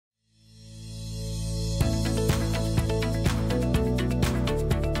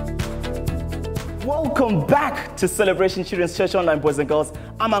Welcome back to Celebration Children's Church Online, boys and girls.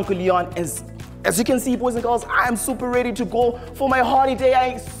 I'm Uncle Leon. As you can see, boys and girls, I am super ready to go for my holiday.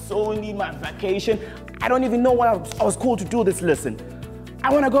 I so need my vacation. I don't even know what I was called to do this lesson.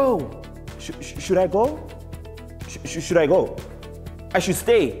 I want to go. Should I go? Should I go? I should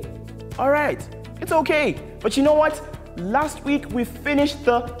stay. All right, it's okay. But you know what? Last week we finished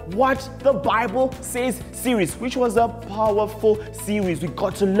the What the Bible Says series, which was a powerful series. We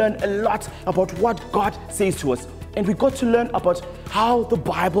got to learn a lot about what God says to us. And we got to learn about how the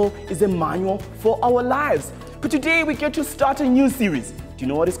Bible is a manual for our lives. But today we get to start a new series. Do you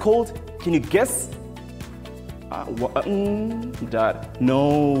know what it's called? Can you guess? Dad,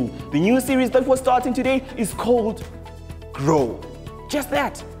 no. The new series that we're starting today is called Grow. Just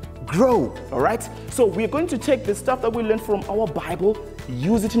that. Grow, all right? So we're going to take the stuff that we learned from our Bible,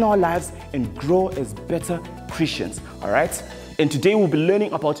 use it in our lives, and grow as better Christians, all right? And today we'll be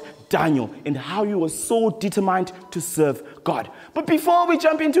learning about Daniel and how he was so determined to serve God. But before we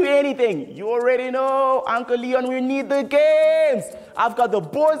jump into anything, you already know, Uncle Leon, we need the games. I've got the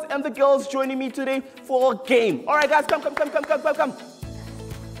boys and the girls joining me today for a game. All right, guys, come.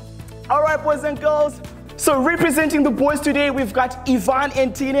 All right, boys and girls. So representing the boys today, we've got Ivan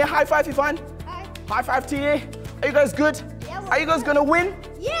and Tina. High five, Ivan. Hi. High five, Tina. Are you guys good? Yeah, are you guys going to win?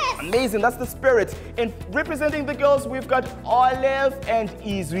 Yes. Amazing. That's the spirit. And representing the girls, we've got Olive and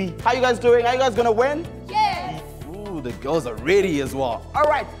Izwi. How you guys doing? Are you guys going to win? Yes. Ooh, the girls are ready as well. All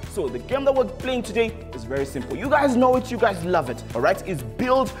right. So the game that we're playing today is very simple. You guys know it. You guys love it. All right. It's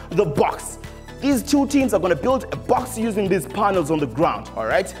build the box. These two teams are going to build a box using these panels on the ground. All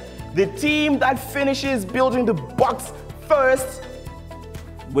right. The team that finishes building the box first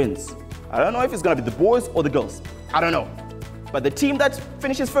wins. I don't know if it's going to be the boys or the girls. I don't know. But the team that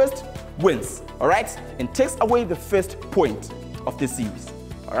finishes first wins, all right? And takes away the first point of this series,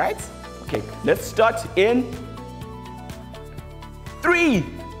 all right? Okay, let's start in 3,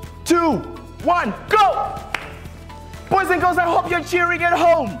 2, 1, go! Boys and girls, I hope you're cheering at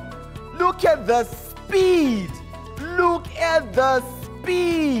home. Look at the speed. Look at the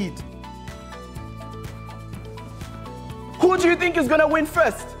speed. Who do you think is going to win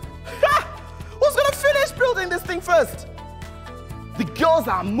first? Who's going to finish building this thing first? The girls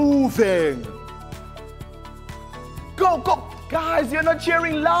are moving. Go. Guys, you're not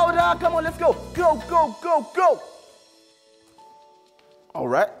cheering louder. Come on, let's go. Go. All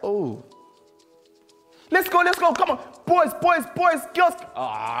right. Oh. Let's go. Come on. Boys, girls.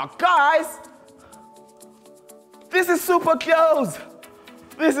 Guys. This is super close.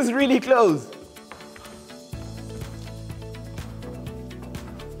 This is really close.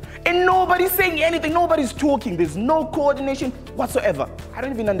 And nobody's saying anything. Nobody's talking. There's no coordination whatsoever. I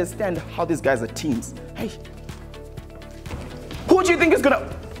don't even understand how these guys are teams. Hey. Who do you think is going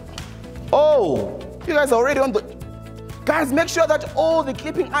to... Oh, you guys are already on the... Guys, make sure that all the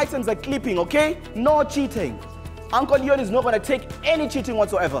clipping items are clipping, okay? No cheating. Uncle Leon is not going to take any cheating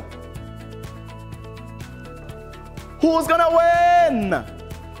whatsoever. Who's going to win?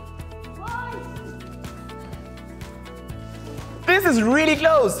 This is really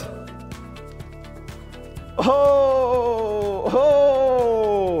close. Oh.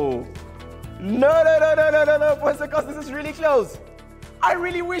 No, boys and girls, this is really close. I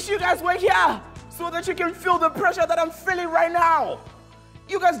really wish you guys were here so that you can feel the pressure that I'm feeling right now.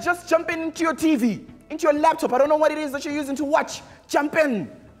 You guys just jump into your TV, into your laptop. I don't know what it is that you're using to watch. Jump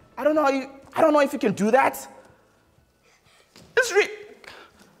in. I don't know if you can do that.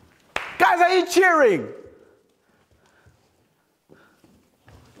 Guys, are you cheering?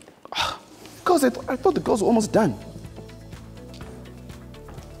 Girls, I thought the girls were almost done.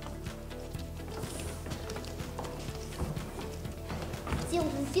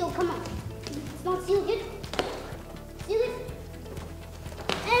 Seal, come on. It's not sealed yet. Seal it.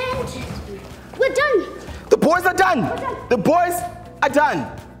 And we're done. The boys are done. The boys are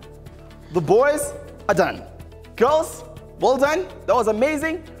done. The boys are done. Girls, well done. That was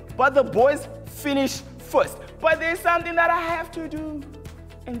amazing. But the boys finished first. But there's something that I have to do.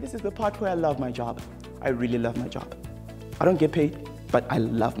 And this is the part where I love my job. I really love my job. I don't get paid, but I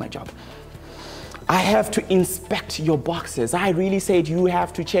love my job. I have to inspect your boxes. I really said you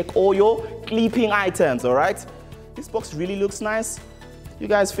have to check all your clipping items, all right? This box really looks nice. You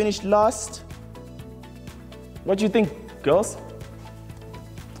guys finished last. What do you think, girls?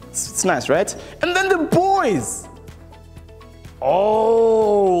 It's nice, right? And then the boys.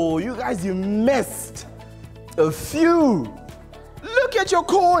 Oh, you guys, you missed a few. Look at your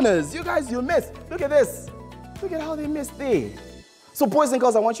corners. You guys, you missed. Look at this. Look at how they missed there. So boys and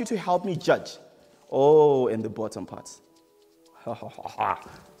girls, I want you to help me judge. Oh, and the bottom parts.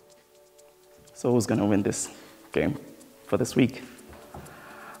 So who's gonna win this game for this week?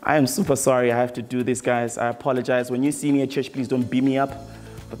 I am super sorry I have to do this, guys. I apologize. When you see me at church, please don't beat me up.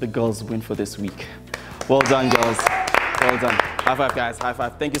 But the girls win for this week. Well done, girls. Well done. High five, guys. High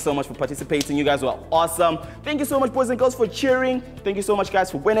five. Thank you so much for participating. You guys were awesome. Thank you so much, boys and girls, for cheering. Thank you so much, guys,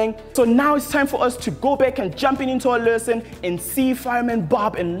 for winning. So now it's time for us to go back and jump into our lesson and see Fireman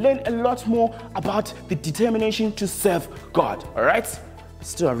Bob and learn a lot more about the determination to serve God. All right?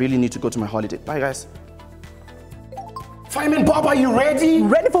 Still, I really need to go to my holiday. Bye, guys. Fireman Bob, are you ready?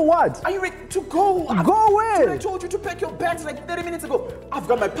 Ready for what? Are you ready to go? Go where? I told you to pack your bags like 30 minutes ago. I've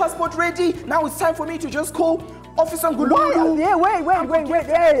got my passport ready. Now it's time for me to just call Officer Ngululu. Yeah, wait.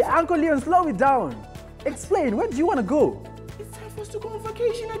 Hey, Uncle Leon, slow it down. Explain, where do you want to go? It's time for us to go on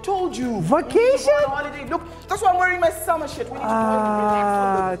vacation, I told you. Vacation? On holiday. Look, that's why I'm wearing my summer shirt. We need to go and relax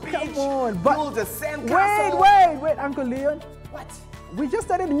on the beach. Come on. But build a sandcastle. Wait, Uncle Leon. What? We just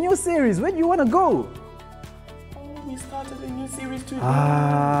started a new series. Where do you want to go? We started a new series too.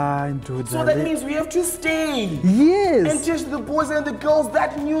 So that means we have to stay. Yes. And teach the boys and the girls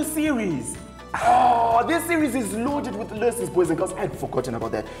that new series. Oh, this series is loaded with lessons, boys and girls. I'd forgotten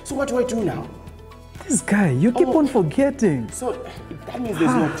about that. So what do I do now? This guy, you keep on forgetting. So that means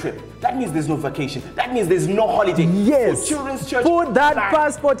there's no trip. That means there's no vacation. That means there's no holiday. Yes. For children's church. Put that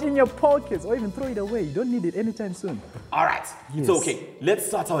passport in your pockets or even throw it away. You don't need it anytime soon. All right. Yes. So, okay, let's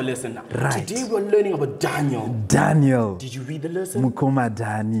start our lesson now. Right. Today we're learning about Daniel. Daniel. Did you read the lesson? Mukoma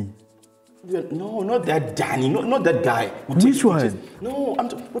Dani. No, not that Danny. Not that guy. Which one? No,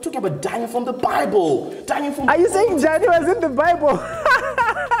 we're talking about Daniel from the Bible. Daniel from Are you saying Daniel was in the Bible?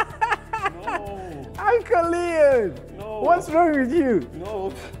 No. Uncle Leon. No. What's wrong with you?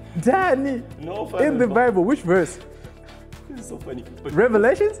 No. Danny. No, in the Bible. Which verse? This is so funny.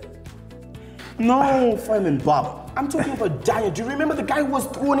 Revelations? No, Fireman Bob. I'm talking about Daniel. Do you remember the guy who was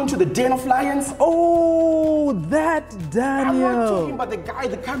thrown into the den of lions? Oh, that Daniel. I'm not talking about the guy,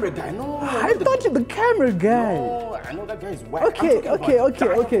 the camera guy. No. I thought you're the camera guy. No, I know that guy is white. Okay.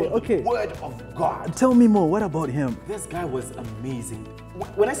 The word of God. Tell me more. What about him? This guy was amazing.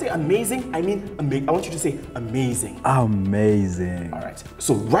 When I say amazing, I mean amazing. I want you to say amazing. Amazing. All right.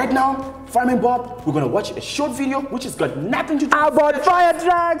 So right now, Fireman Bob, we're gonna watch a short video which has got nothing to do about fire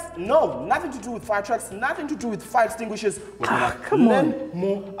trucks. No, nothing to do with fire trucks. Nothing to do with fire extinguishers. We're gonna learn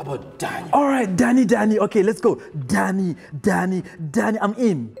more about Danny. All right, Danny. Okay, let's go. Danny. I'm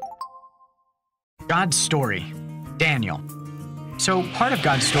in. God's story, Daniel. So part of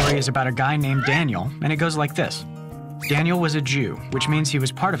God's story is about a guy named Daniel, and it goes like this. Daniel was a Jew, which means he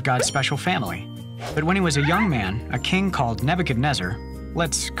was part of God's special family. But when he was a young man, a king called Nebuchadnezzar,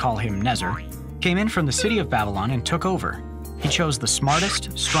 let's call him Nezer, came in from the city of Babylon and took over. He chose the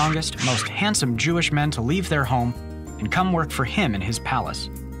smartest, strongest, most handsome Jewish men to leave their home and come work for him in his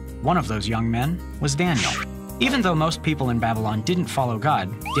palace. One of those young men was Daniel. Even though most people in Babylon didn't follow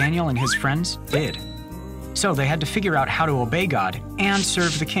God, Daniel and his friends did. So they had to figure out how to obey God and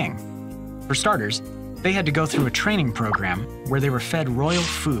serve the king. For starters, they had to go through a training program where they were fed royal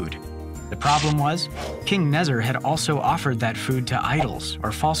food. The problem was, King Nezer had also offered that food to idols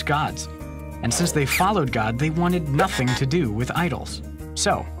or false gods. And since they followed God, they wanted nothing to do with idols.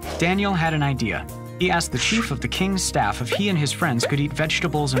 So, Daniel had an idea. He asked the chief of the king's staff if he and his friends could eat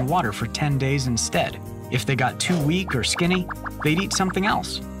vegetables and water for 10 days instead. If they got too weak or skinny, they'd eat something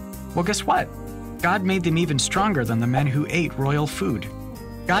else. Well, guess what? God made them even stronger than the men who ate royal food.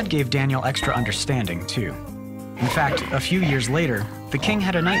 God gave Daniel extra understanding, too. In fact, a few years later, the king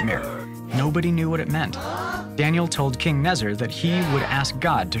had a nightmare. Nobody knew what it meant. Daniel told King Nezer that he would ask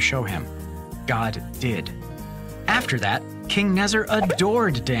God to show him. God did. After that, King Nezer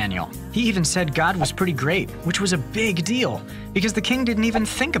adored Daniel. He even said God was pretty great, which was a big deal, because the king didn't even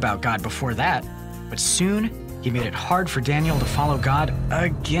think about God before that. But soon, he made it hard for Daniel to follow God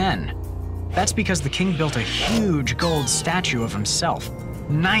again. That's because the king built a huge gold statue of himself,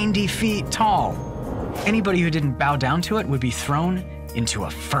 90 feet tall. Anybody who didn't bow down to it would be thrown into a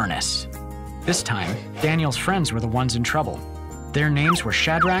furnace. This time, Daniel's friends were the ones in trouble. Their names were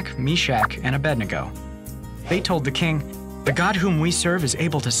Shadrach, Meshach, and Abednego. They told the king, "The God whom we serve is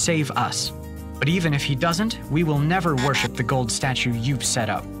able to save us. But even if he doesn't, we will never worship the gold statue you've set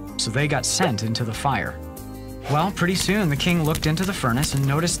up." So they got sent into the fire. Well, pretty soon the king looked into the furnace and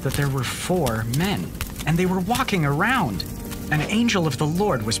noticed that there were 4 men, and they were walking around. An angel of the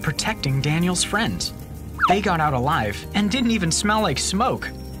Lord was protecting Daniel's friends. They got out alive and didn't even smell like smoke.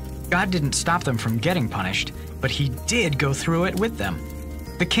 God didn't stop them from getting punished, but he did go through it with them.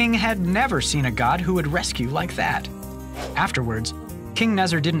 The king had never seen a God who would rescue like that. Afterwards, King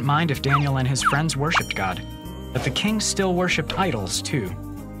Nezer didn't mind if Daniel and his friends worshipped God, but the king still worshipped idols too.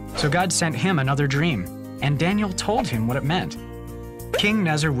 So God sent him another dream, and Daniel told him what it meant. King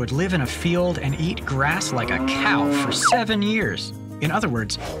Nezer would live in a field and eat grass like a cow for 7 years. In other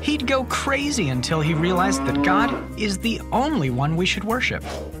words, he'd go crazy until he realized that God is the only one we should worship.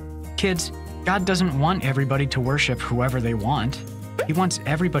 Kids, God doesn't want everybody to worship whoever they want. He wants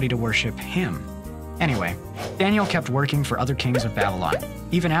everybody to worship him. Anyway, Daniel kept working for other kings of Babylon,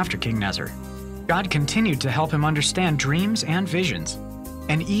 even after King Nezer. God continued to help him understand dreams and visions.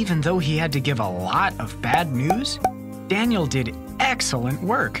 And even though he had to give a lot of bad news, Daniel did excellent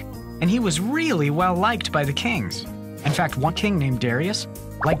work, and he was really well liked by the kings. In fact, one king named Darius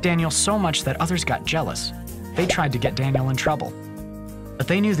liked Daniel so much that others got jealous. They tried to get Daniel in trouble. But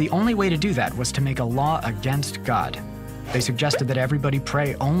they knew the only way to do that was to make a law against God. They suggested that everybody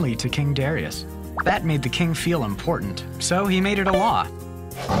pray only to King Darius. That made the king feel important, so he made it a law.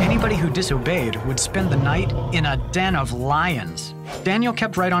 Anybody who disobeyed would spend the night in a den of lions. Daniel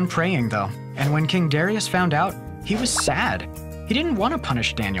kept right on praying, though, and when King Darius found out, he was sad. He didn't want to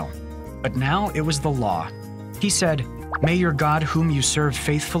punish Daniel, but now it was the law. He said, "May your God whom you serve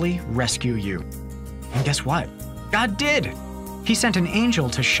faithfully rescue you." And guess what? God did! He sent an angel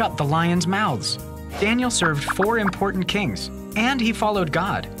to shut the lions' mouths. Daniel served 4 important kings, and he followed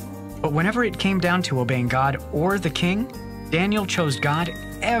God. But whenever it came down to obeying God or the king, Daniel chose God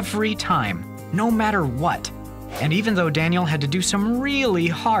every time, no matter what. And even though Daniel had to do some really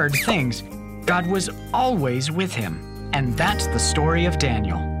hard things, God was always with him. And that's the story of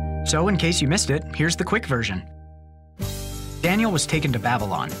Daniel. So in case you missed it, here's the quick version. Daniel was taken to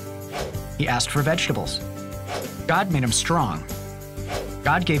Babylon. He asked for vegetables. God made him strong.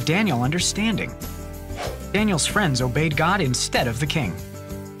 God gave Daniel understanding. Daniel's friends obeyed God instead of the king.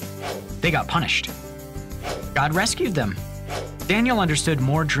 They got punished. God rescued them. Daniel understood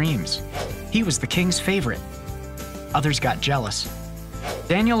more dreams. He was the king's favorite. Others got jealous.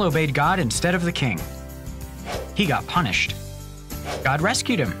 Daniel obeyed God instead of the king. He got punished. God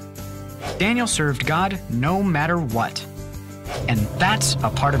rescued him. Daniel served God no matter what. And that's a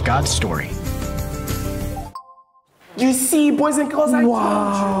part of God's story. You see, boys and girls, I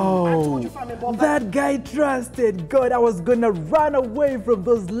Wow. told you, Fireman Bob. That guy trusted God. I was gonna run away from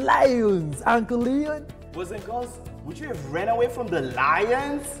those lions, Uncle Leon. Boys and girls, would you have ran away from the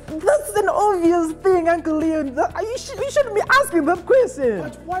lions? That's an obvious thing, Uncle Leon. You shouldn't be asking that question.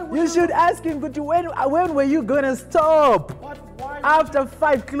 But why would you should ask him, but when were you gonna stop? But why? After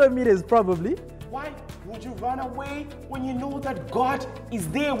 5 kilometers, probably. Why would you run away when you know that God is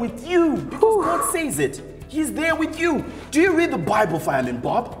there with you? Because God says it. He's there with you. Do you read the Bible, Fireman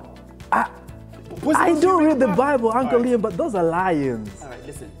Bob? I do read the Bible, Uncle Leon, but those are lions. All right,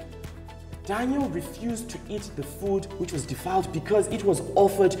 listen. Daniel refused to eat the food which was defiled because it was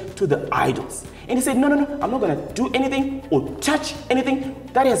offered to the idols. And he said, no, I'm not going to do anything or touch anything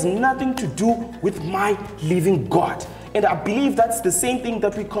that has nothing to do with my living God. And I believe that's the same thing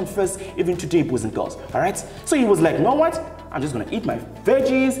that we confess even today, boys and girls. All right? So he was like, you know what? I'm just going to eat my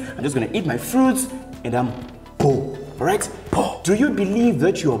veggies. I'm just going to eat my fruits. And I'm bold. All right? Do you believe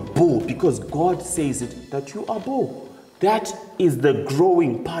that you are bold because God says it that you are bold? That is the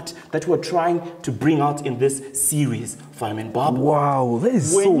growing part that we're trying to bring out in this series, Fireman Bob. Wow, that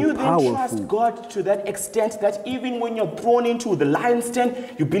is so powerful. When you then trust God to that extent that even when you're thrown into the lion's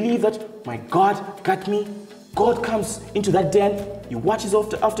den, you believe that, my God got me. God comes into that den, he watches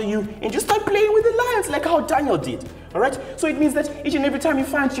after you, and you start playing with the lions like how Daniel did. All right? So it means that each and every time you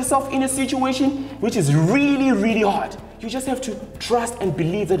find yourself in a situation which is really, really hard, you just have to trust and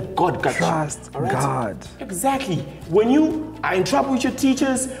believe that God got you. Trust God. Exactly. When you are in trouble with your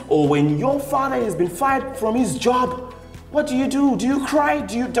teachers, or when your father has been fired from his job, what do? Do you cry?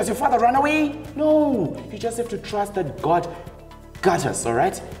 Does your father run away? No. You just have to trust that God got us, all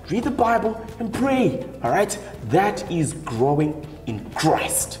right? Read the Bible and pray, all right? That is growing in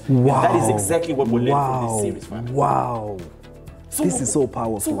Christ. Wow. And that is exactly what we're learning from this series, Fireman. Wow. This is so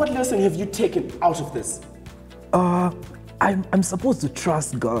powerful. So what lesson have you taken out of this? I'm supposed to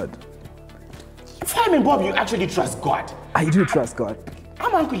trust God. Fireman Bob, you actually trust God. I do trust God.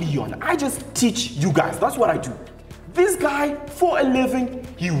 I'm Uncle Leon. I just teach you guys. That's what I do. This guy, for a living,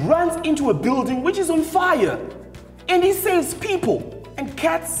 he runs into a building which is on fire. And he saves people and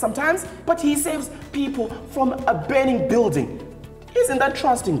cats sometimes, but he saves people from a burning building. Isn't that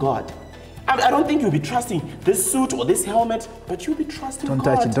trusting God? I don't think you'll be trusting this suit or this helmet, but you'll be trusting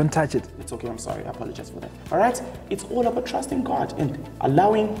God. Don't touch it. It's okay, I'm sorry, I apologize for that. All right? It's all about trusting God and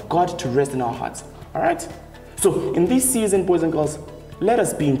allowing God to rest in our hearts. All right? So in this season, boys and girls, let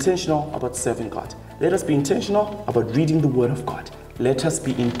us be intentional about serving God. Let us be intentional about reading the Word of God. Let us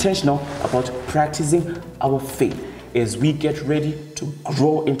be intentional about practicing our faith. as we get ready to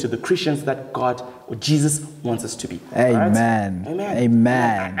grow into the Christians that God or Jesus wants us to be. Amen. Right? Amen.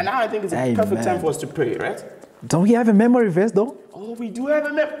 Amen. And now I think it's a perfect time for us to pray, right? Don't we have a memory verse though? Oh, we do have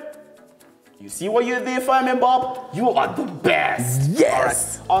a memory. You see what you're there, Fireman Bob? You are the best.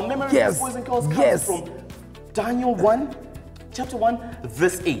 Yes. All right. Our memory verse, boys and girls, comes from Daniel 1, chapter 1,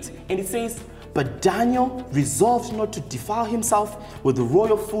 verse 8. And it says, "But Daniel resolved not to defile himself with the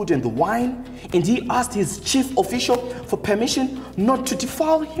royal food and the wine, and he asked his chief official for permission not to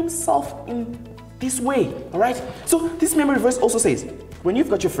defile himself in this way." All right? So this memory verse also says, when you've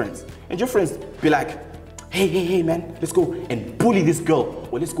got your friends, and your friends be like, hey, man, let's go and bully this girl,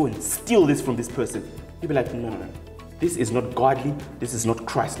 or let's go and steal this from this person. You'll be like, no. This is not godly. This is not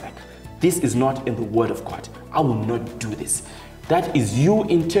Christ-like. This is not in the Word of God. I will not do this. That is you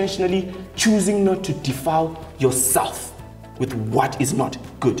intentionally choosing not to defile yourself with what is not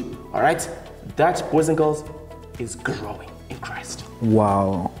good. All right? That, boys and girls, is growing in Christ.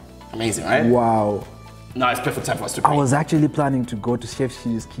 Wow. Amazing, right? Wow. Now it's perfect time for us to pray. I was actually planning to go to Chef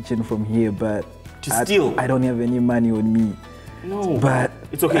Shi's kitchen from here, but to steal. I don't have any money on me. No. But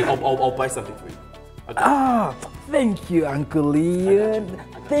it's okay. I'll buy something for you. Okay. Thank you, Uncle Leon.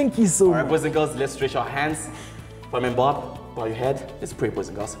 Thank you so much. All right, boys and girls, let's stretch our hands. Fireman Bob, bow your head. Let's pray, boys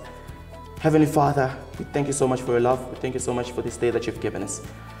and girls. Heavenly Father, we thank you so much for your love. We thank you so much for this day that you've given us.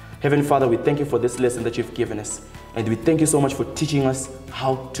 Heavenly Father, we thank you for this lesson that you've given us. And we thank you so much for teaching us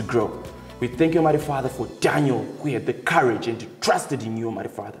how to grow. We thank you, Almighty Father, for Daniel, who had the courage and trusted in you, Almighty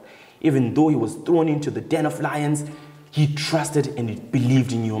Father. Even though he was thrown into the den of lions, he trusted and he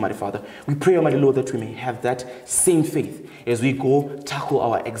believed in you, Almighty Father. We pray, Almighty Lord, that we may have that same faith as we go tackle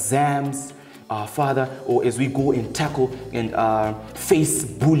our exams, Father, or as we go and tackle and face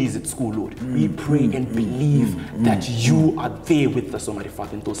bullies at school, Lord. We pray and believe that you are there with us, Almighty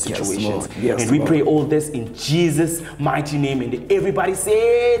Father, in those situations. Yes, and we pray all this in Jesus' mighty name. And everybody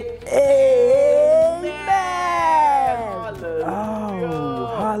said, Amen.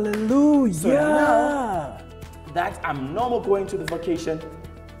 Oh, hallelujah. So now that I'm no more going to the vacation,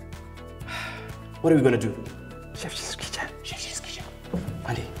 what are we going to do? Chef Shi's kitchen. Chef Shi's kitchen.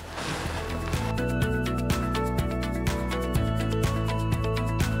 Andy.